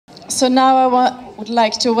So now I would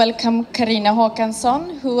like to welcome Carina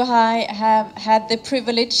Håkansson, who I have had the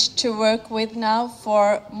privilege to work with now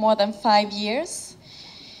for more than 5 years.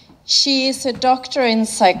 She is a doctor in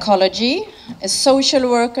psychology, a social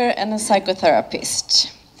worker, and a psychotherapist.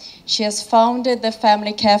 She has founded the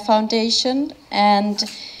Family Care Foundation and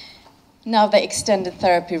now the Extended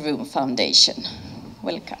Therapy Room Foundation.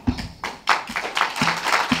 Welcome.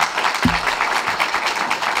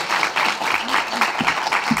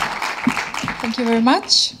 Thank you very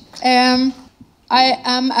much. I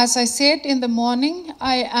am, as I said in the morning,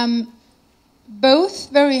 I am both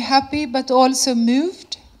very happy but also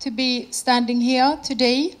moved to be standing here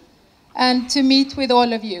today and to meet with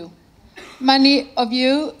all of you. Many of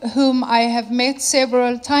you whom I have met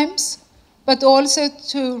several times, but also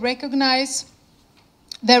to recognize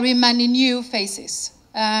very many new faces,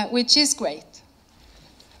 which is great.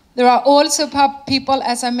 There are also people,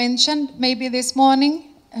 as I mentioned, maybe this morning,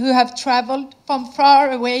 who have traveled from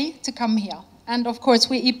far away to come here. And of course,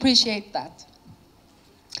 we appreciate that.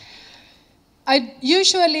 I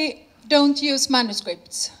usually don't use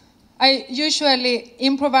manuscripts. I usually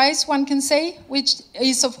improvise, one can say, which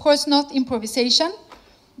is of course not improvisation,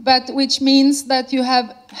 but which means that you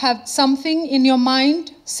have something in your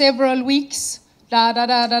mind several weeks, da da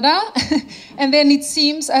da da da, and then it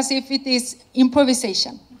seems as if it is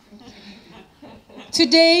improvisation.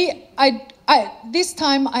 Today, this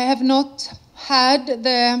time I have not had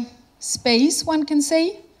the space, one can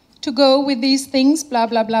say, to go with these things, blah,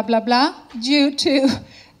 blah, blah, blah, blah, due to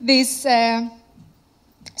this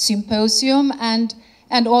symposium and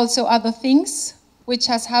also other things which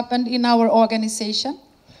has happened in our organization.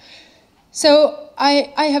 So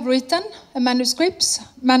I have written a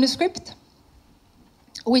manuscript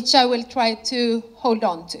which I will try to hold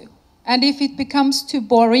on to. And if it becomes too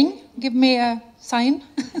boring, give me a sign.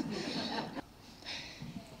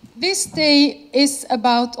 This day is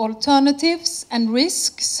about alternatives and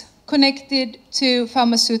risks connected to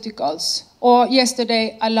pharmaceuticals. Or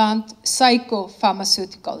yesterday I learned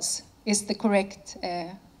Psycho-Pharmaceuticals is the correct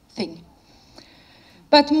thing.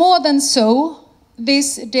 But more than so,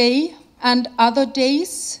 this day and other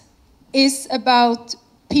days is about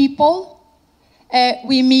people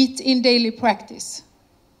we meet in daily practice.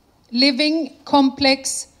 Living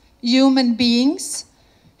complex human beings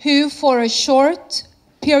who for a short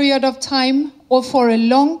period of time or for a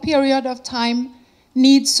long period of time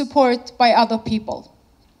need support by other people.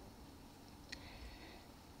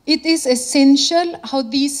 It is essential how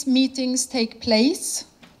these meetings take place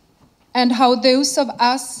and how those of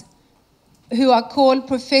us who are called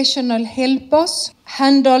professional helpers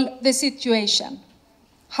handle the situation.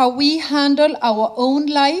 How we handle our own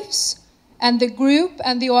lives and the group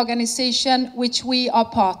and the organization which we are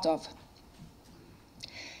part of.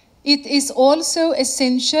 It is also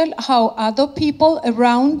essential how other people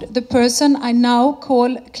around the person I now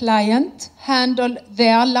call client handle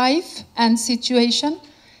their life and situation,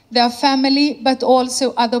 their family, but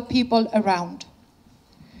also other people around.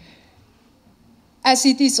 As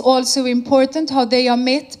it is also important how they are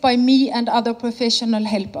met by me and other professional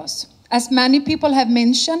helpers. As many people have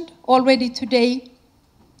mentioned already today,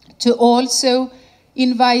 to also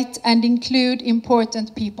invite and include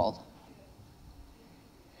important people.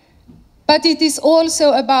 But it is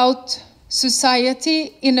also about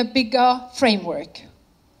society in a bigger framework.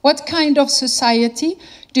 What kind of society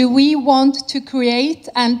do we want to create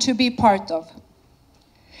and to be part of?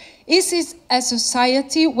 Is it a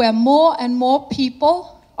society where more and more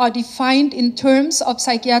people are defined in terms of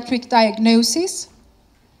psychiatric diagnoses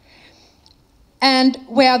and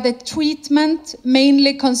where the treatment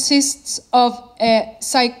mainly consists of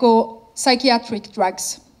psychiatric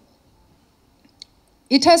drugs?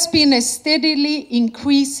 It has been a steadily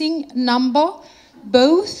increasing number,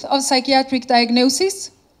 both of psychiatric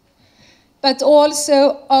diagnoses, but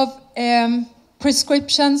also of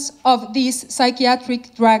prescriptions of these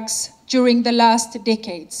psychiatric drugs during the last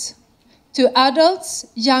decades, to adults,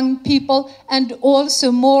 young people, and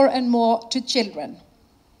also more and more to children.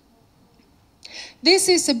 This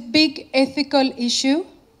is a big ethical issue,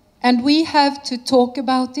 and we have to talk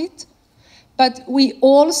about it, but we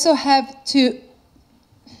also have to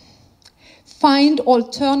find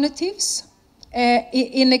alternatives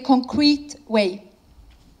in a concrete way.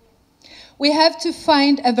 We have to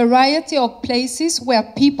find a variety of places where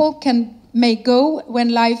people may go when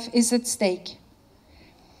life is at stake.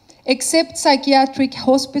 Except psychiatric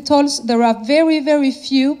hospitals, there are very, very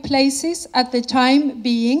few places at the time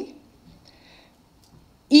being,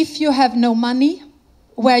 if you have no money,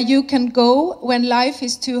 where you can go when life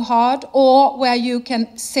is too hard or where you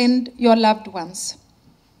can send your loved ones.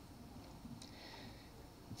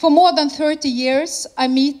 For more than 30 years, I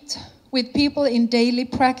meet with people in daily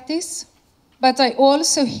practice, but I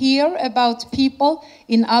also hear about people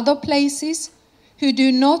in other places who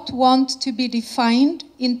do not want to be defined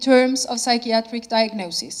in terms of psychiatric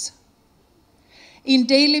diagnosis. In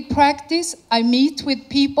daily practice, I meet with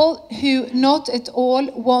people who not at all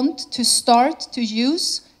want to start to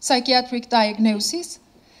use psychiatric diagnosis,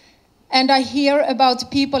 and I hear about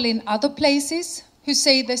people in other places who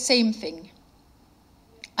say the same thing.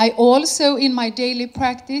 I also, in my daily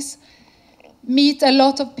practice, meet a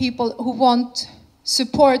lot of people who want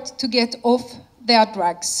support to get off their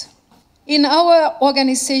drugs. In our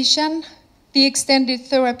organization, the Extended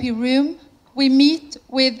Therapy Room, we meet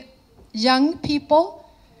with young people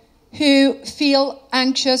who feel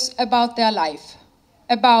anxious about their life,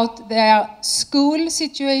 about their school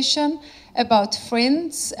situation, about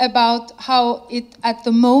friends, about how it at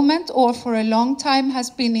the moment or for a long time has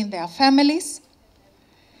been in their families.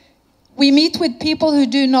 We meet with people who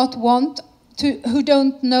do not want to, who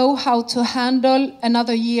don't know how to handle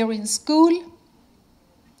another year in school.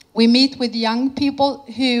 We meet with young people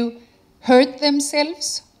who hurt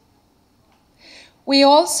themselves. We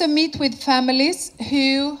also meet with families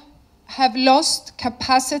who have lost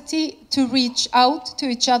capacity to reach out to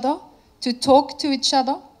each other, to talk to each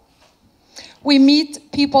other. We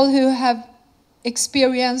meet people who have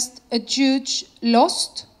experienced a huge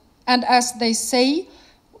loss, and as they say,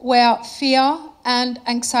 where fear and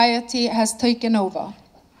anxiety has taken over.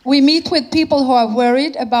 We meet with people who are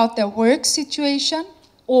worried about their work situation,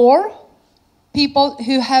 or people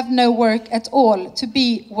who have no work at all to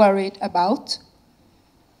be worried about.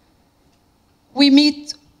 We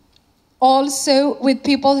meet also with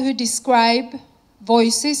people who describe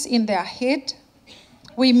voices in their head.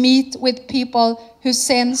 We meet with people who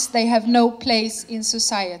sense they have no place in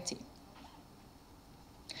society.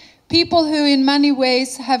 People who in many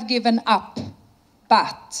ways have given up,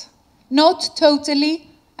 but not totally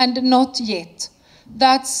and not yet.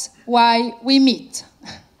 That's why we meet.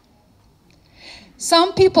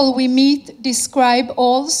 Some people we meet describe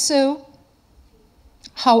also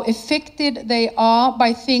how affected they are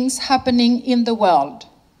by things happening in the world.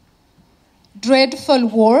 Dreadful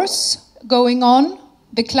wars going on,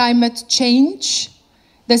 the climate change,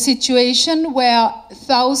 the situation where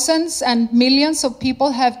thousands and millions of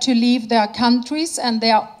people have to leave their countries and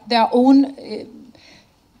their own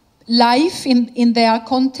life in their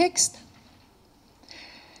context.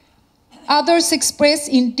 Others express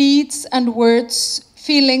in deeds and words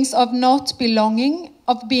feelings of not belonging,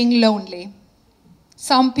 of being lonely.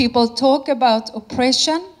 Some people talk about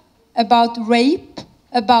oppression, about rape,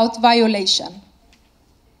 about violation.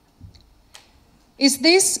 Is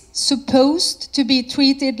this supposed to be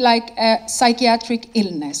treated like a psychiatric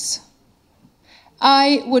illness?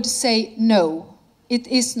 I would say no, it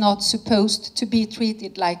is not supposed to be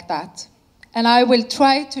treated like that. And I will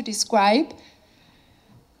try to describe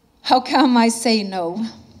how come I say no.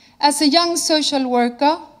 As a young social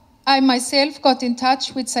worker, I myself got in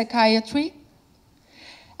touch with psychiatry.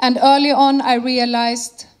 And early on I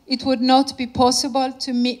realized it would not be possible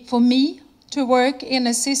for me to work in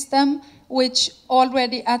a system which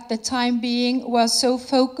already at the time being was so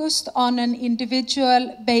focused on an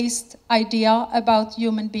individual-based idea about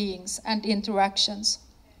human beings and interactions.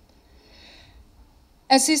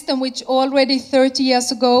 A system which already 30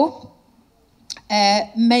 years ago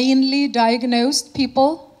mainly diagnosed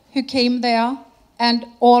people who came there, and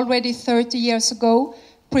already 30 years ago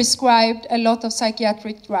prescribed a lot of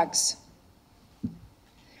psychiatric drugs.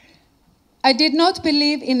 I did not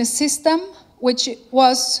believe in a system which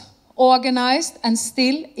was organized and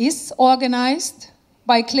still is organized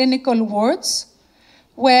by clinical wards,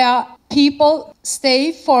 where people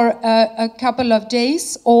stay for a couple of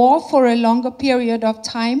days or for a longer period of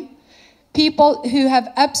time, people who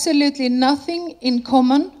have absolutely nothing in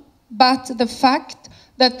common but the fact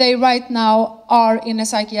that they right now are in a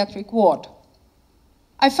psychiatric ward.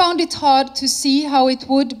 I found it hard to see how it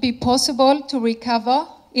would be possible to recover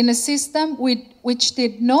in a system which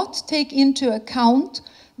did not take into account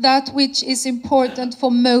that which is important for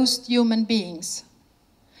most human beings: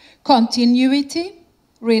 continuity,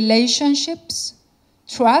 relationships,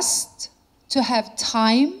 trust, to have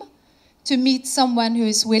time, to meet someone who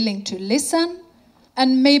is willing to listen,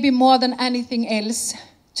 and maybe more than anything else,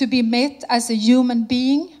 to be met as a human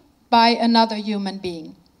being by another human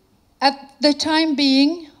being. At the time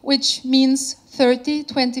being, which means 30,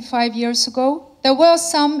 25 years ago, there were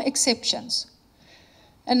some exceptions.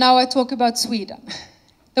 And now I talk about Sweden.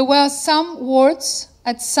 There were some wards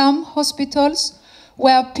at some hospitals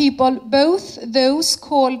where people, both those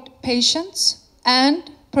called patients and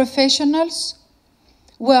professionals,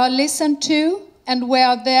 were listened to and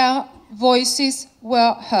where their voices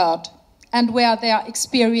were heard and where their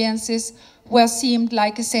experiences were seemed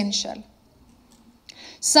like essential.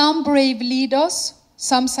 Some brave leaders,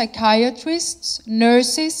 some psychiatrists,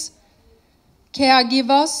 nurses,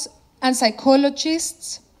 caregivers, and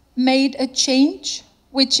psychologists made a change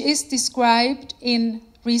which is described in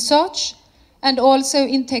research and also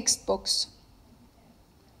in textbooks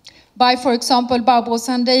by, for example, Barbro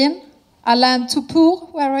Sandin, Alain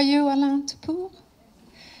Tupur, where are you, Alain Tupur?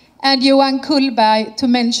 And Johan Kullberg, to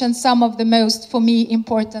mention some of the most, for me,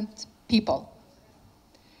 important people.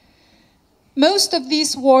 Most of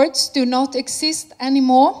these words do not exist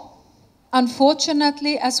anymore.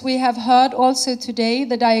 Unfortunately, as we have heard also today,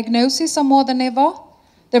 the diagnoses are more than ever,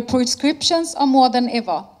 the prescriptions are more than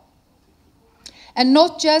ever. And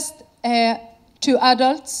not just to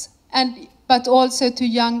adults, but also to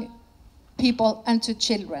young people and to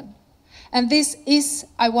children. And this is,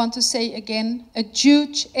 I want to say again, a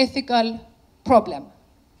huge ethical problem.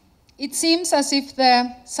 It seems as if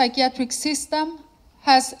the psychiatric system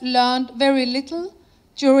has learned very little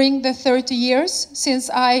during the 30 years since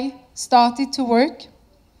I started to work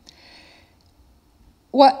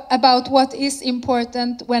about what is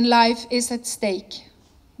important when life is at stake.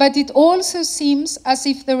 But it also seems as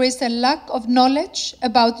if there is a lack of knowledge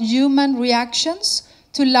about human reactions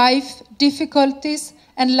to life difficulties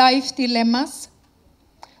and life dilemmas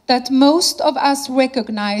that most of us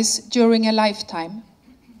recognize during a lifetime.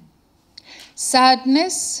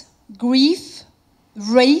 Sadness, grief,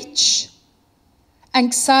 rage,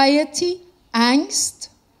 anxiety, angst,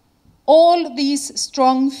 all these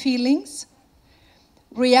strong feelings,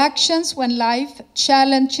 reactions when life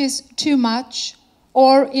challenges too much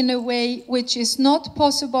or in a way which is not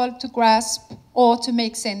possible to grasp or to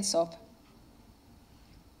make sense of.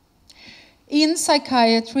 In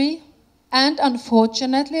psychiatry, and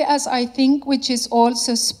unfortunately, as I think, which is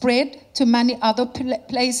also spread to many other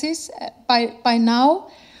places by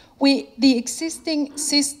now, the existing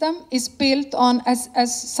system is built on,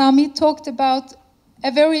 as Sami talked about,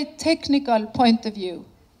 a very technical point of view.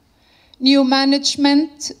 New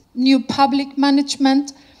management, new public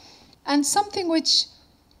management, and something which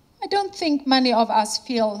I don't think many of us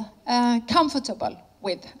feel comfortable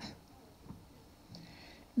with.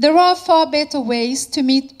 There are far better ways to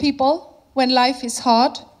meet people when life is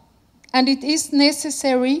hard, and it is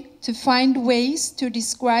necessary to find ways to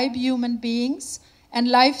describe human beings and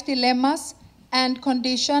life dilemmas and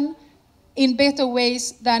condition in better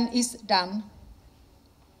ways than is done.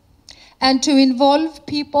 And to involve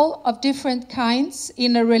people of different kinds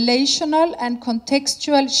in a relational and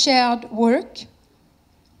contextual shared work.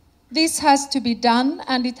 This has to be done,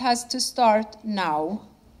 and it has to start now.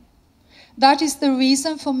 That is the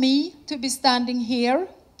reason for me to be standing here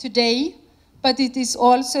today, but it is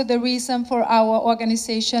also the reason for our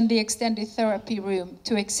organization, the Extended Therapy Room,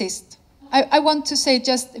 to exist. I want to say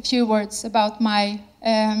just a few words about my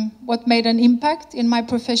what made an impact in my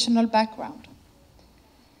professional background.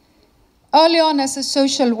 Early on as a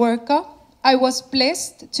social worker, I was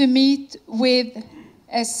blessed to meet with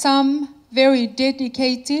some very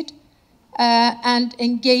dedicated and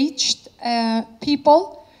engaged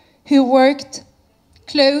people who worked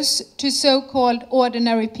close to so-called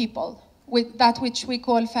ordinary people, with that which we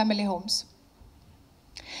call family homes.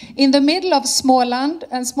 In the middle of Småland,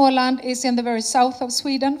 and Småland is in the very south of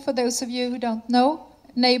Sweden, for those of you who don't know,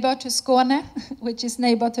 neighbor to Skåne, which is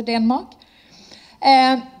neighbor to Denmark,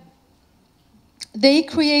 they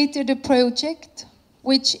created a project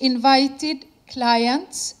which invited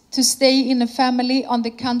clients to stay in a family on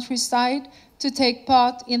the countryside to take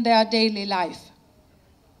part in their daily life.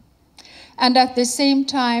 And at the same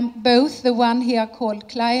time, both the one here called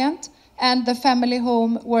client and the family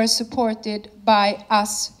home were supported by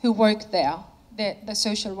us who worked there, the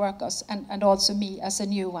social workers, and also me as a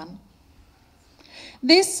new one.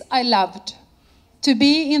 This I loved, to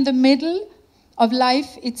be in the middle of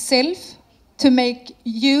life itself, to make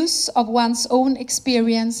use of one's own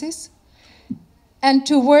experiences, and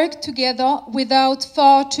to work together without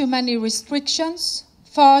far too many restrictions,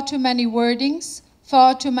 far too many wordings,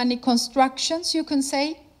 far too many constructions, you can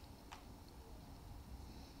say.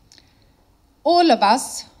 All of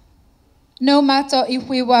us, no matter if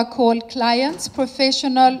we were called clients,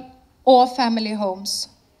 professional, or family homes,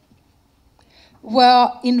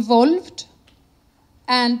 were involved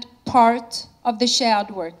and part of the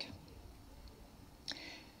shared work.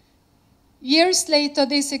 Years later,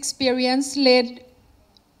 this experience led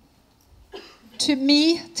to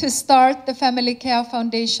me to start the Family Care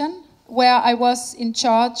Foundation, where I was in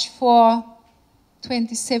charge for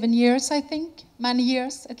 27 years, I think, many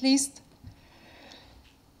years at least.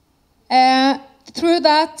 Through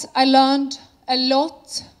that, I learned a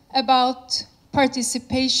lot about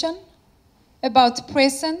participation, about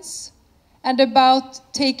presence, and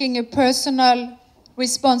about taking a personal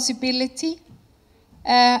responsibility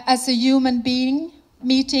as a human being,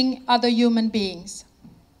 meeting other human beings.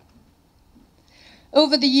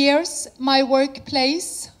 Over the years, my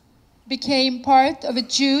workplace became part of a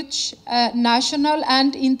huge national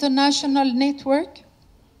and international network.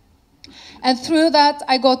 And through that,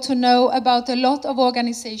 I got to know about a lot of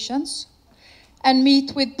organizations and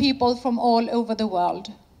meet with people from all over the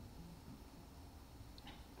world.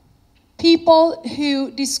 People who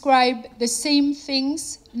describe the same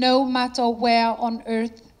things no matter where on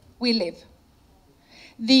earth we live.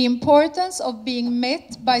 The importance of being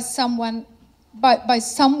met by someone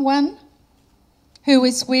who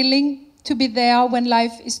is willing to be there when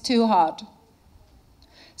life is too hard.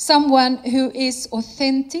 Someone who is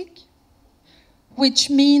authentic, which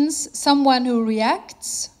means someone who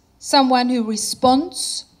reacts, someone who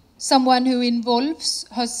responds, someone who involves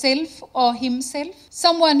herself or himself,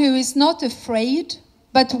 someone who is not afraid,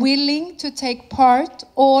 but willing to take part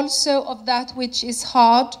also of that which is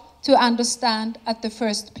hard to understand at the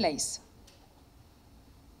first place.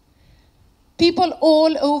 People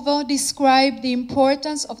all over describe the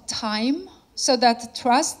importance of time so that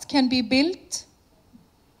trust can be built.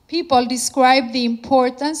 People describe the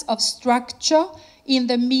importance of structure in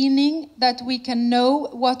the meaning that we can know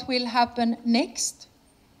what will happen next.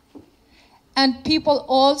 And people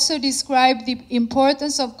also describe the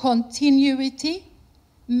importance of continuity,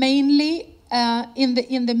 mainly in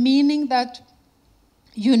the meaning that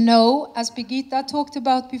you know, as Birgitta talked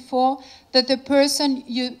about before, that the person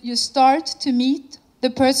you start to meet, the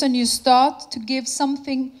person you start to give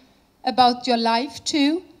something about your life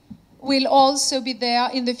to, will also be there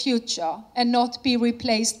in the future and not be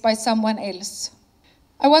replaced by someone else.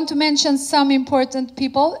 I want to mention some important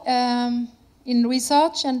people in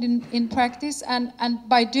research and in practice, and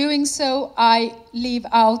by doing so, I leave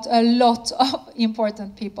out a lot of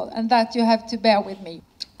important people, and that you have to bear with me.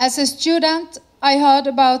 As a student, I heard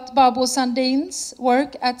about Barbro Sandin's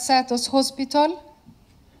work at Säters Hospital,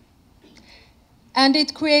 and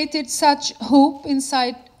it created such hope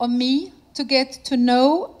inside of me to get to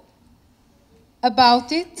know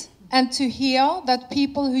about it and to hear that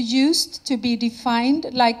people who used to be defined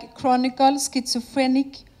like chronic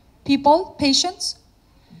schizophrenic people, patients,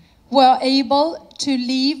 were able to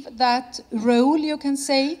leave that role, you can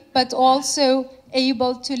say, but also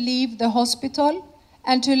able to leave the hospital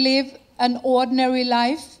and to live an ordinary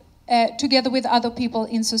life together with other people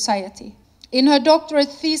in society. In her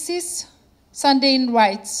doctorate thesis, Sandin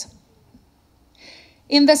writes,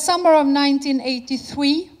 "In the summer of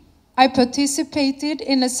 1983, I participated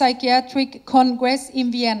in a psychiatric congress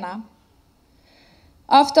in Vienna.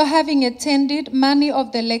 After having attended many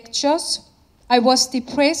of the lectures, I was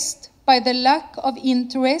depressed by the lack of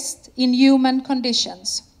interest in human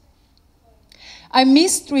conditions. I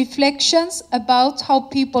missed reflections about how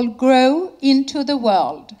people grow into the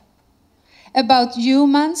world, about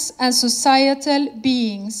humans and societal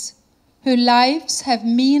beings whose lives have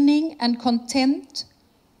meaning and content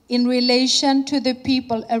in relation to the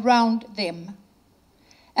people around them,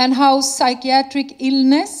 and how psychiatric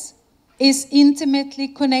illness is intimately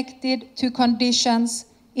connected to conditions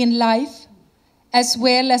in life, as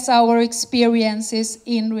well as our experiences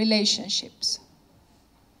in relationships."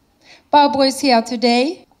 Barbro is here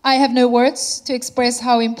today. I have no words to express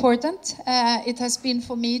how important it has been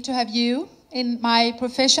for me to have you in my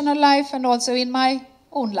professional life and also in my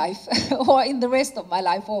own life, or in the rest of my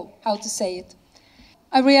life, or how to say it.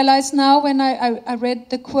 I realize now when I read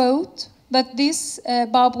the quote that this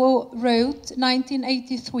Barbro wrote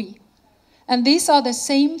 1983. And these are the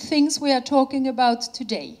same things we are talking about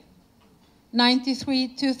today. 93,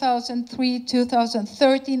 2003,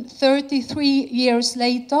 2013, 33 years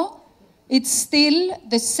later, it's still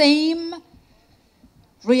the same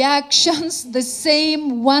reactions, the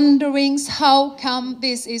same wonderings, how come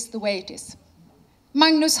this is the way it is.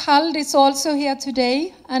 Magnus Hald is also here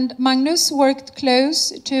today, and Magnus worked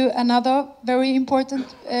close to another very important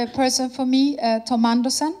person for me, Tom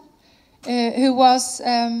Andersen, who was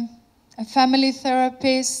a family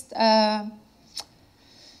therapist,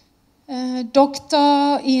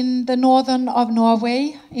 doctor in the northern of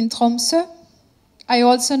Norway, in Tromsø. I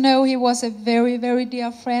also know he was a very, very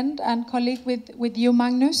dear friend and colleague with you,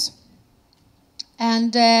 Magnus.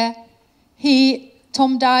 And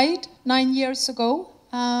Tom died 9 years ago,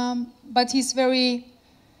 but he's very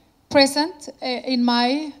present in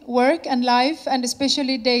my work and life, and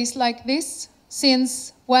especially days like this,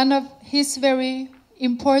 since one of his very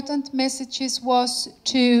important messages was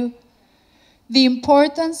to the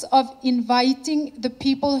importance of inviting the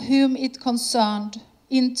people whom it concerned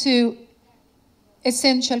into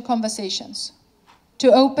essential conversations,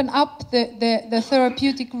 to open up the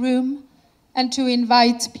therapeutic room and to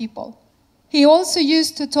invite people. He also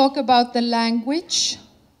used to talk about the language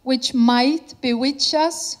which might bewitch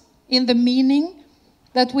us in the meaning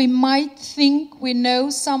that we might think we know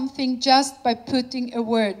something just by putting a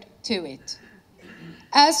word to it.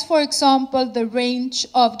 As, for example, the range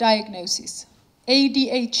of diagnoses: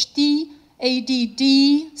 ADHD, ADD,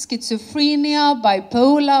 schizophrenia,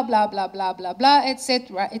 bipolar, blah, blah, blah, blah, blah,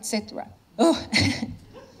 etc., etc. Oh.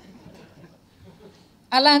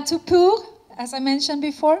 Alain Tupur, as I mentioned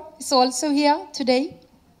before, is also here today.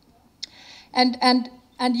 And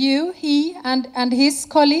he and his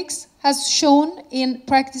colleagues has shown in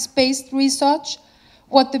practice-based research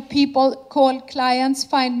what the people called clients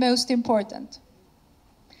find most important.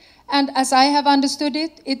 And as I have understood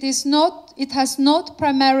it, it has not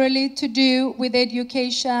primarily to do with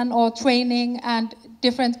education or training and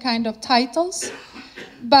different kind of titles,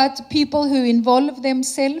 but people who involve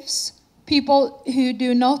themselves, people who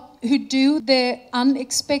do the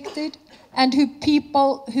unexpected, and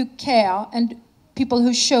people who care, and people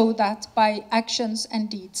who show that by actions and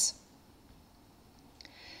deeds.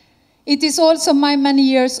 It is also my many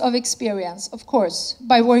years of experience, of course,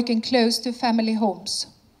 by working close to family homes,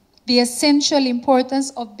 the essential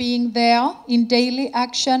importance of being there in daily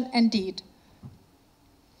action and deed,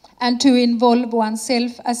 and to involve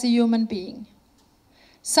oneself as a human being.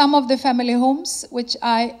 Some of the family homes which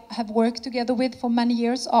I have worked together with for many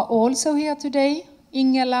years are also here today.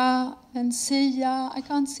 Ingela and Sia, I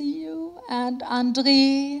can't see you, and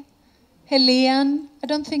André, Helene. I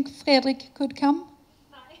don't think Fredrik could come.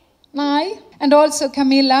 No. And also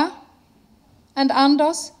Camilla and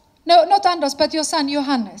Anders. No, not Anders, but your son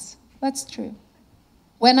Johannes. That's true.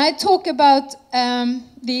 When I talk about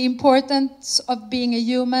the importance of being a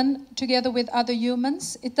human together with other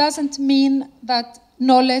humans, it doesn't mean that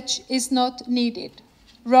knowledge is not needed.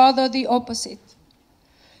 Rather the opposite.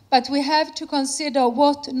 But we have to consider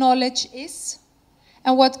what knowledge is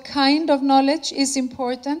and what kind of knowledge is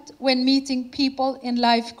important when meeting people in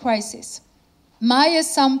life crisis. My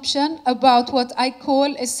assumption about what I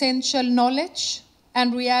call essential knowledge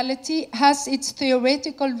and reality has its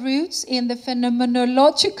theoretical roots in the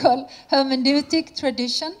phenomenological hermeneutic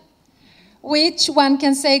tradition, which one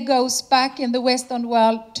can say goes back in the Western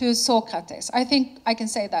world to Socrates. I think I can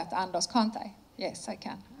say that, Anders, can't I? Yes, I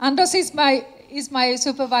can. Anders is my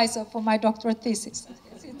supervisor for my doctorate thesis.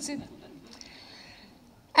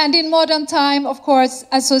 And in modern time, of course,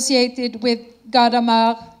 associated with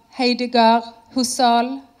Gadamer, Heidegger,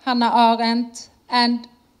 Husserl, Hannah Arendt, and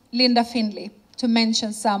Linda Findley, to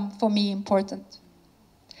mention some for me important.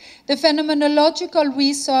 The phenomenological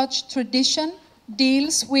research tradition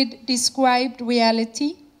deals with described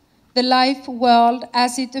reality, the life world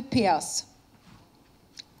as it appears.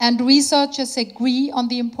 And researchers agree on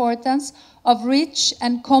the importance of rich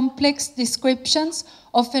and complex descriptions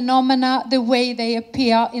of phenomena the way they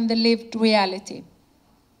appear in the lived reality.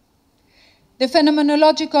 The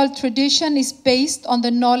phenomenological tradition is based on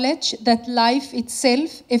the knowledge that life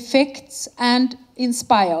itself affects and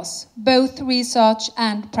inspires, both research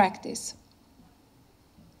and practice.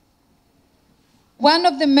 One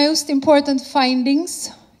of the most important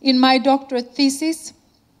findings in my doctorate thesis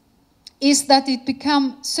is that it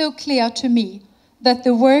became so clear to me that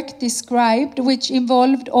the work described, which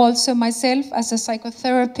involved also myself as a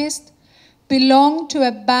psychotherapist, belonged to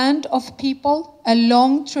a band of people, a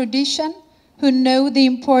long tradition, who know the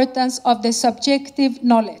importance of the subjective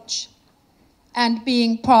knowledge and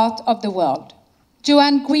being part of the world.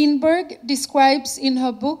 Joanne Greenberg describes in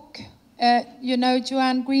her book, you know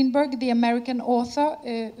Joanne Greenberg, the American author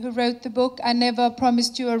who wrote the book, I Never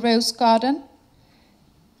Promised You a Rose Garden.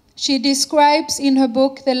 She describes in her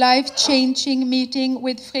book the life-changing meeting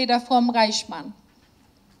with Frida from Reichmann.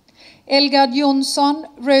 Elgard Jonsson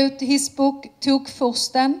wrote his book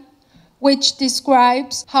Tokfursten, which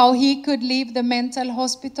describes how he could leave the mental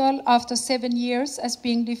hospital after 7 years as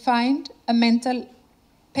being defined a mental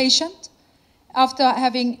patient after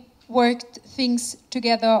having worked things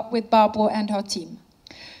together with Barbro and her team.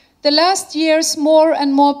 The last years, more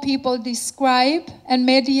and more people describe and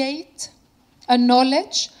mediate a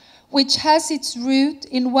knowledge which has its root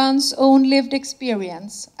in one's own lived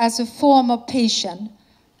experience as a former patient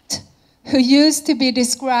who used to be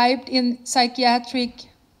described in psychiatric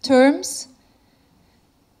terms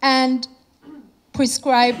and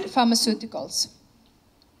prescribed pharmaceuticals.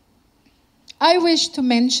 I wish to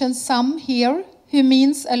mention some here who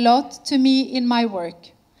means a lot to me in my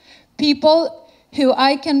work. People who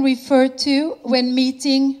I can refer to when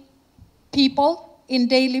meeting people in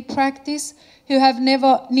daily practice who have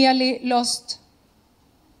never nearly lost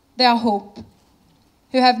their hope,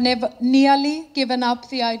 who have never nearly given up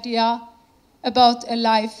the idea about a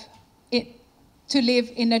life to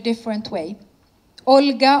live in a different way.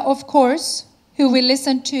 Olga, of course, who we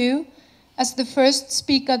listened to as the first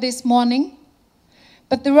speaker this morning.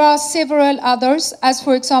 But there are several others, as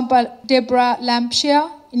for example, Deborah Lampshire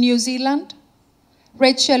in New Zealand,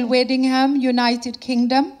 Rachel Weddingham, United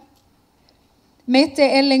Kingdom, Mette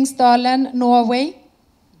Ellingsdalen, Norway,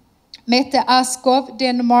 Mette Askov,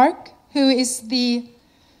 Denmark, who is the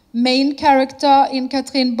main character in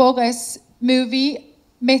Katrin Borre's movie,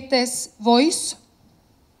 Mette's Voice,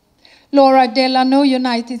 Laura Delano,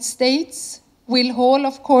 United States, Will Hall,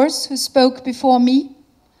 of course, who spoke before me,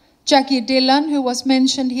 Jackie Dillon, who was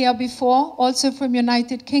mentioned here before, also from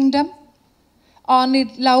United Kingdom,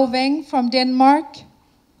 Arnid Lauveng from Denmark,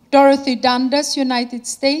 Dorothy Dundas, United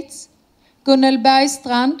States, Gunnel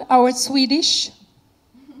Bergstrand, our Swedish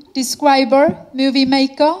describer, movie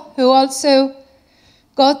maker, who also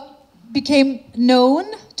became known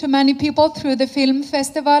to many people through the film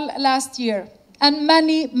festival last year, and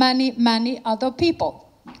many, many, many other people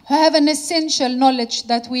who have an essential knowledge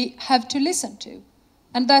that we have to listen to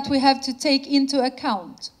and that we have to take into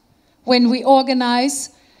account when we organize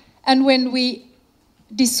and when we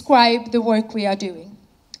describe the work we are doing.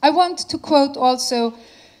 I want to quote also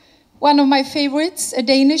one of my favorites, a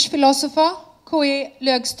Danish philosopher, K.E.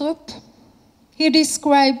 Løgstrup. He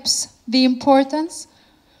describes the importance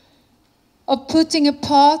of putting a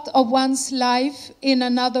part of one's life in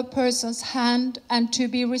another person's hand and to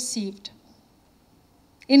be received.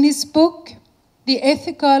 In his book, The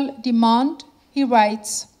Ethical Demand, he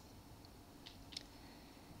writes,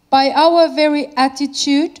 "By our very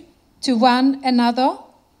attitude to one another,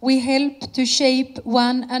 we help to shape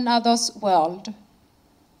one another's world.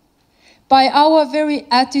 By our very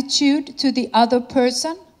attitude to the other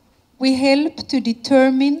person, we help to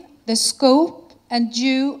determine the scope and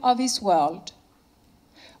due of his world.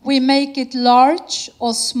 We make it large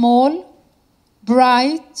or small,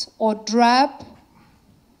 bright or drab,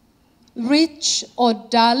 rich or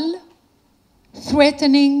dull,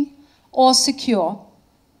 threatening or secure.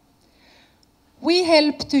 We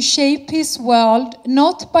help to shape his world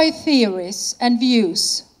not by theories and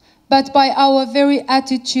views, but by our very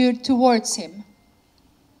attitude towards him.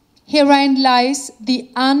 Herein lies the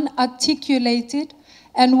unarticulated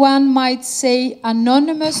and one might say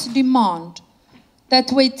anonymous demand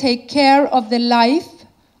that we take care of the life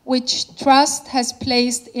which trust has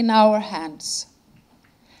placed in our hands.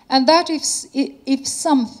 And that if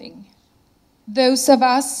something, those of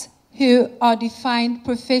us who are defined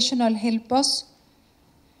professional helpers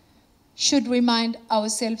should remind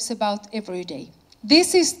ourselves about every day.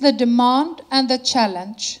 This is the demand and the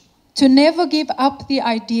challenge, to never give up the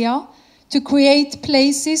idea to create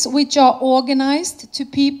places which are organized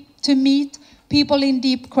to meet people in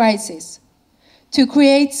deep crisis, to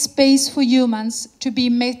create space for humans to be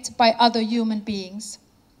met by other human beings.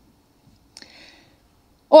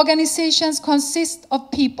 Organizations consist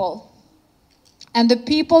of people, and the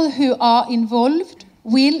people who are involved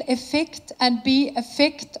will affect and be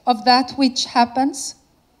effect of that which happens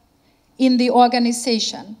in the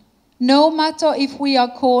organization, no matter if we are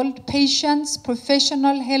called patients,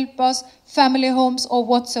 professional helpers, family homes, or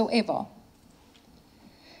whatsoever.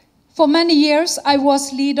 For many years, I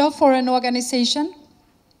was leader for an organization,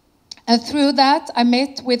 and through that, I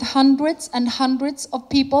met with hundreds and hundreds of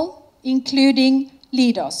people, including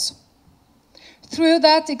leaders. Through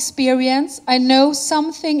that experience, I know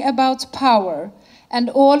something about power and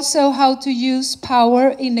also how to use power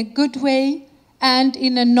in a good way and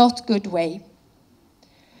in a not good way.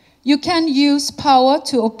 You can use power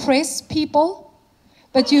to oppress people,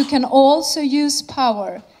 but you can also use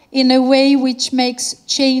power in a way which makes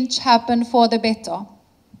change happen for the better.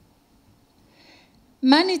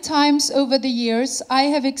 Many times over the years, I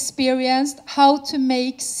have experienced how to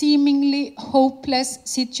make seemingly hopeless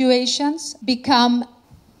situations become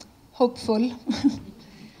hopeful.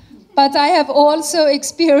 But I have also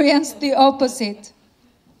experienced the opposite.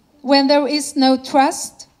 When there is no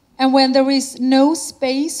trust and when there is no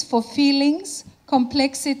space for feelings,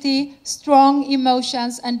 complexity, strong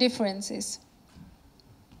emotions and differences.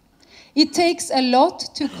 It takes a lot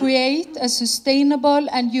to create a sustainable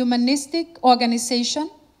and humanistic organization,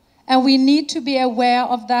 and we need to be aware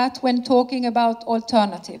of that when talking about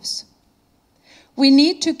alternatives. We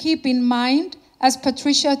need to keep in mind, as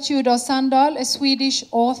Patricia Tudor Sandahl, a Swedish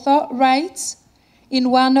author, writes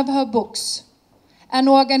in one of her books, An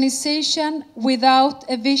organization without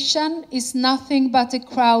a vision is nothing but a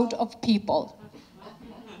crowd of people.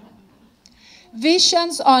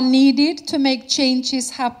 Visions are needed to make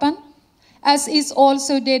changes happen, as is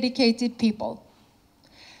also dedicated people.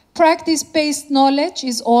 Practice-based knowledge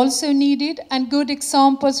is also needed, and good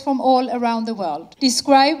examples from all around the world,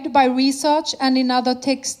 described by research and in other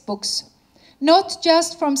textbooks, not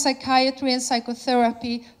just from psychiatry and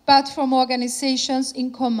psychotherapy, but from organizations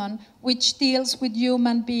in common, which deals with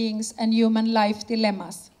human beings and human life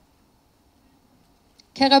dilemmas.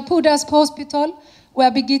 Karapudas Hospital,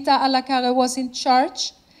 where Birgitta Alakare was in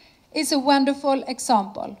charge, is a wonderful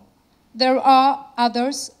example. There are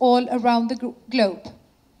others all around the globe.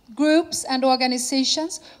 Groups and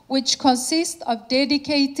organizations which consist of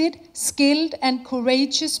dedicated, skilled and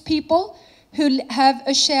courageous people who have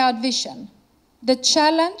a shared vision. The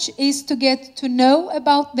challenge is to get to know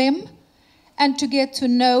about them and to get to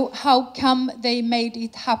know how come they made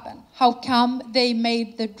it happen, how come they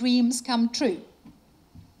made the dreams come true.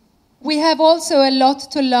 We have also a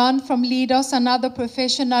lot to learn from leaders and other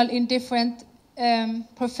professionals in different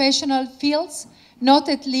professional fields, not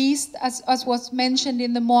at least, as was mentioned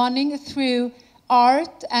in the morning, through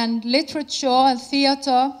art and literature and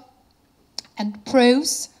theater and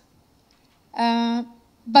prose,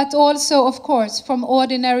 but also, of course, from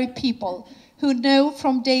ordinary people who know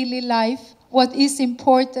from daily life what is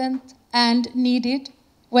important and needed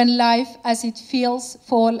when life as it feels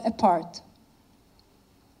fall apart.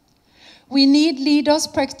 We need leaders,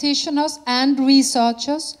 practitioners, and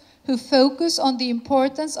researchers who focus on the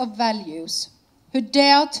importance of values, who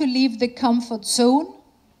dare to leave the comfort zone,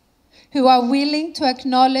 who are willing to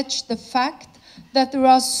acknowledge the fact that there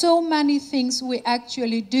are so many things we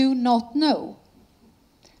actually do not know,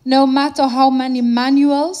 no matter how many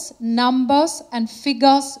manuals, numbers, and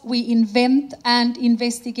figures we invent and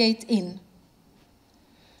investigate in.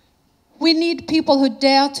 We need people who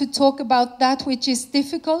dare to talk about that which is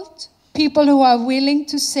difficult, people who are willing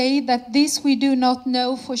to say that this we do not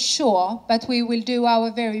know for sure, but we will do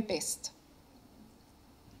our very best.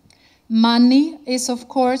 Money is, of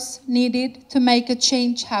course, needed to make a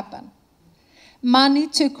change happen. Money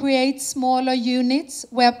to create smaller units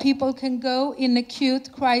where people can go in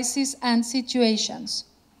acute crises and situations.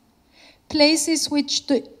 Places which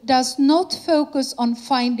does not focus on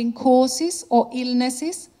finding causes or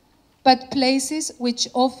illnesses, but places which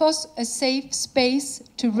offers a safe space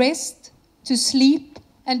to rest, to sleep,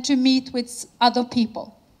 and to meet with other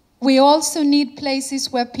people. We also need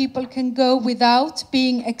places where people can go without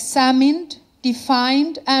being examined,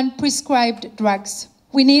 defined, and prescribed drugs.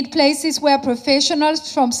 We need places where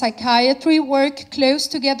professionals from psychiatry work close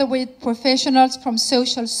together with professionals from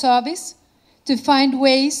social service to find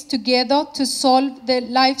ways together to solve the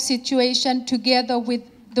life situation together with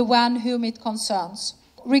the one whom it concerns.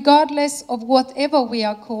 Regardless of whatever we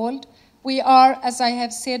are called, we are, as I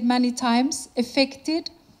have said many times,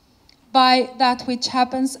 affected by that which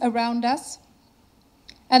happens around us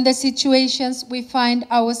and the situations we find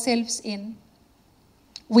ourselves in.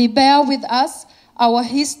 We bear with us our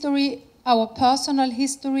history, our personal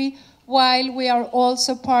history, while we are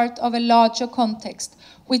also part of a larger context,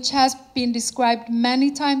 which has been described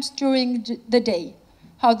many times during the day,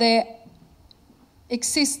 how the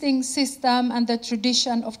existing system and the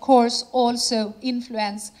tradition, of course, also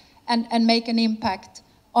influence and make an impact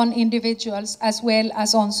on individuals as well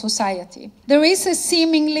as on society. There is a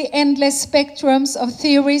seemingly endless spectrum of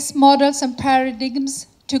theories, models, and paradigms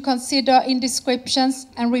to consider in descriptions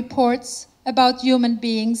and reports about human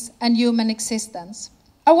beings and human existence.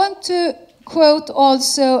 I want to quote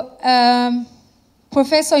also a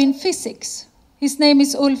professor in physics. His name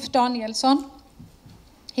is Ulf Danielsson.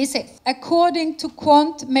 He says, according to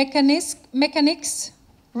quantum mechanics,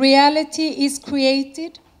 reality is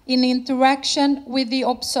created in interaction with the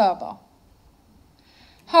observer.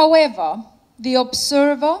 However, the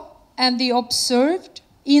observer and the observed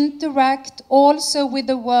interact also with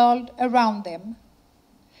the world around them.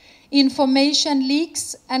 Information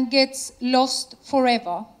leaks and gets lost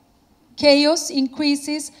forever. Chaos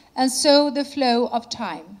increases, and so the flow of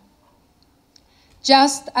time,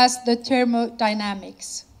 just as the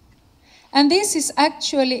thermodynamics. And this is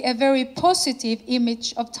actually a very positive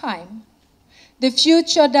image of time. The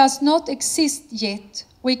future does not exist yet.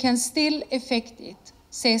 We can still affect it,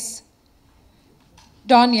 says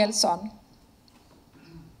Danielsson.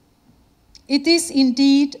 It is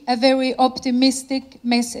indeed a very optimistic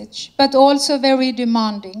message, but also very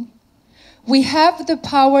demanding. We have the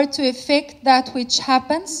power to affect that which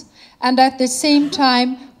happens, and at the same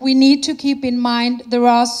time, we need to keep in mind there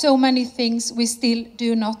are so many things we still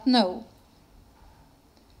do not know.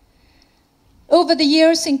 Over the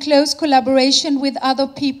years, in close collaboration with other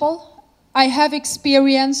people, I have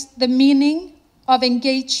experienced the meaning of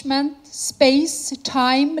engagement, space,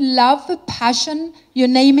 time, love, passion, you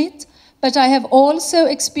name it. But I have also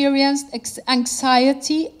experienced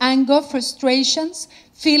anxiety, anger, frustrations,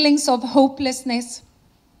 feelings of hopelessness.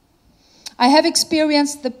 I have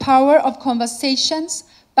experienced the power of conversations,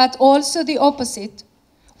 but also the opposite,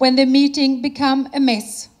 when the meeting becomes a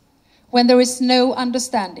mess, when there is no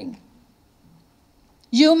understanding.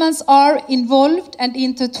 Humans are involved and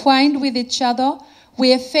intertwined with each other.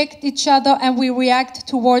 We affect each other and we react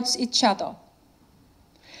towards each other.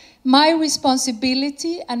 My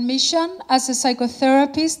responsibility and mission as a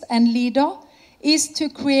psychotherapist and leader is to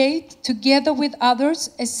create, together with others,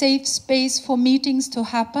 a safe space for meetings to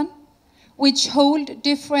happen, which hold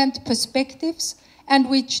different perspectives and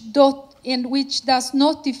which does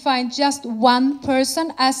not define just one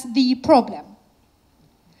person as the problem.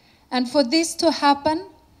 And for this to happen,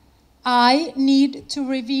 I need to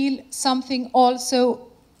reveal something also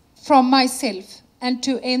from myself and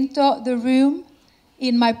to enter the room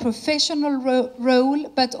in my professional role,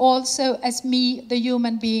 but also as me, the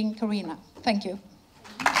human being, Carina. Thank you.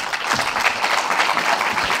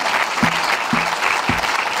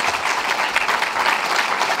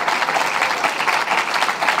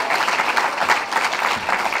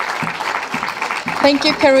 Thank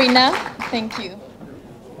you, Carina. Thank you.